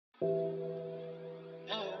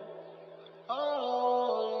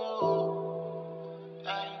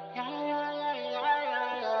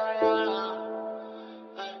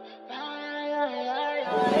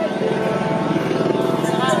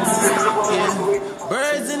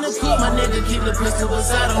to keep the pistol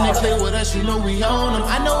beside them. They play with us, you know we own them.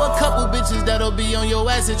 I know a couple bitches that'll be on your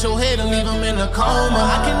ass at your head and leave them in a coma.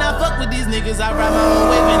 I cannot fuck with these niggas, I ride my own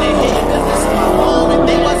wave and they hit it cause this is my moment.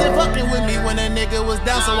 They wasn't fucking with me when a nigga was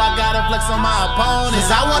down, so I gotta flex on my opponents.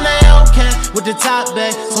 I want a Hellcat with the top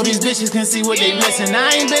back, so these bitches can see what they missing.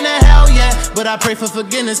 I ain't been to hell yet, but I pray for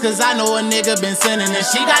forgiveness, cause I know a nigga been sinning. And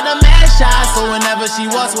she got the mad shot, so whenever she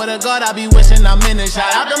walks with a God, I be wishing I'm in it.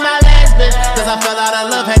 Shout out to my last bitch, cause I fell out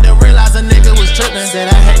of love, had to realize a nigga was tripping. Said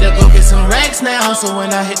I had to go get some racks now, so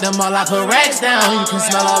when I hit them all, I put racks down. You can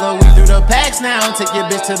smell all the weed through the packs now. Take your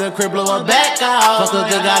bitch to the crib, blow her back out. Fuck a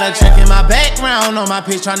good, got a check in my background. On my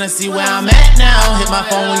page, tryna see where I'm at now. Hit my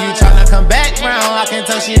phone when you tryna come back round. I can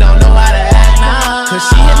tell she don't know how to act now, cause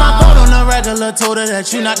she hit my phone on the regular. Told her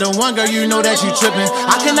that you not the one, girl, you know that you tripping.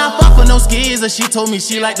 I cannot fuck for no skis, or she told me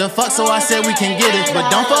she like to fuck, so I said we can get it. But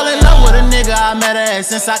don't fall in love with a nigga, I met her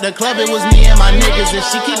ass inside the club. It was me and my niggas, and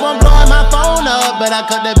she keep on blowing my phone up, but I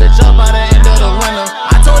cut that bitch up by the end of the winter.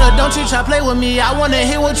 I told her, don't you try play with me, I wanna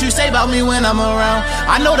hear what you say about me when I'm around.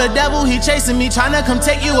 I know the devil, he chasing me, tryna come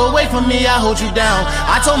take you away from me, I hold you down.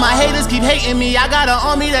 I told my haters, keep hating me, I got an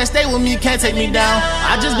army that stay with me, can't take me down.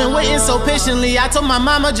 I just been waiting so patiently, I told my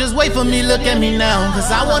mama, just wait for me, look at me now.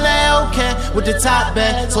 Cause I want a Hellcat with the top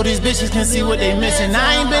back, so these bitches can see what they missing.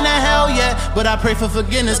 I ain't been to hell yet, but I pray for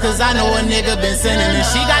forgiveness, cause I know a nigga been sinning. And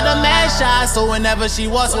she got the mad shot, so whenever she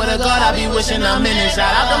walks with a God, I be wishing I'm in it.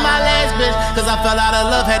 Shout out to my last bitch, cause I fell out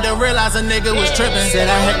of love, had to realize a nigga was tripping. Said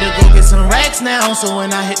I had to go get some racks now, so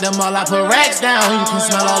when I hit them all, I put racks down. You can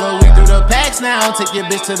smell all the weed through the packs now. Take your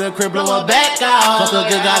bitch to the crib, blow her back out. Fuck a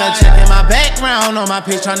good, got a check in my background. On my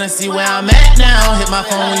page, tryna see where I'm at now. Hit my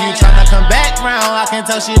phone when you tryna come back round. I can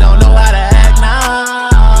tell she don't know how to act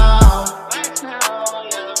now.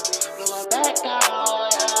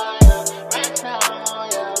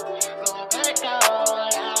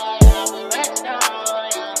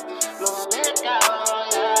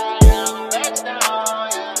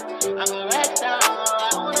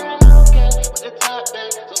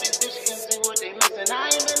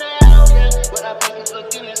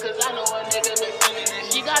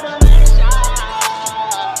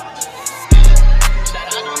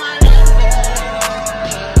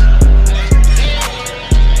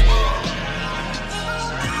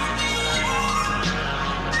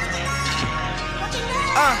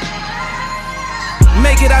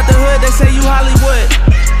 Make it out the hood, they say you Hollywood.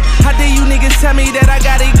 How dare you niggas tell me that I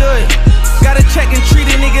got it good? Gotta check and treat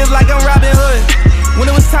it niggas like I'm Robin Hood. When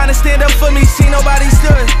it was time to stand up for me, see nobody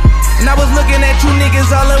stood. And I was looking at you niggas,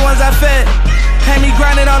 all the ones I fed. Had me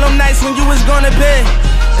grinding on them nights when you was going to bed.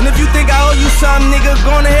 And if you think I owe you something, nigga,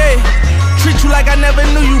 go on ahead. Treat you like I never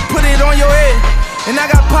knew you, put it on your head. And I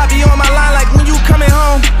got Poppy on my line like when you coming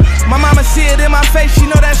home. My mama see it in my face, she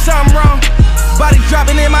know that's something wrong. Body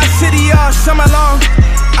dropping in my city all summer long.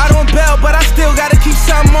 I don't bail, but I still gotta keep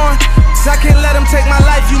something on. Cause I can't let him take my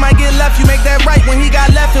life. You might get left, you make that right. When he got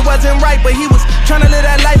left, it wasn't right, but he was tryna live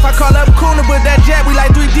that life. I call up Kuna, but that jet, we like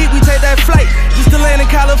 3 deep, we take that flight. Just to land in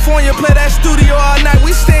California, play that studio all night.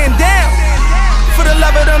 We stand down. For the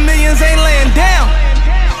love of the millions, ain't laying down.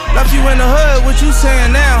 Left you in the hood, what you saying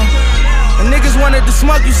now? And niggas wanted to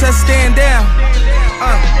smoke, you said stand down.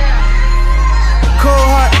 Cold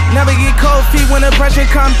heart, never get cold feet when the pressure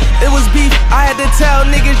come. It was beef, I had to tell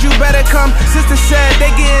niggas you better come. Sister said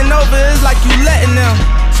they getting over, it's like you letting them.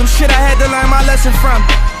 Some shit I had to learn my lesson from.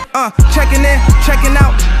 Checking in, checking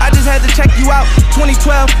out, I just had to check you out.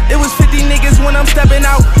 2012, it was 50 niggas when I'm stepping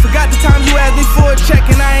out. Forgot the time you asked me for a check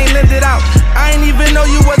and I ain't lived it out. I ain't even know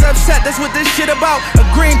you was upset, that's what this shit about. A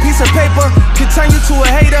green piece of paper can turn you to a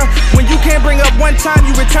hater. When you can't bring up one time,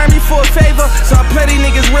 you return me for a favor. So I play these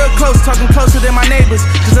niggas real close, talking closer than my neighbors.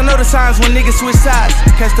 Cause I know the signs when niggas switch sides,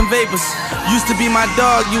 catch them vapors. Used to be my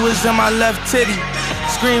dog, you was in my left titty.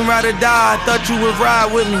 Scream, ride or die, I thought you would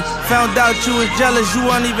ride with me. Found out you was jealous, you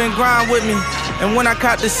won't even grind with me. And when I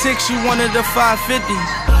caught the 6, you wanted the 550.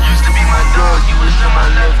 Used to be my dog.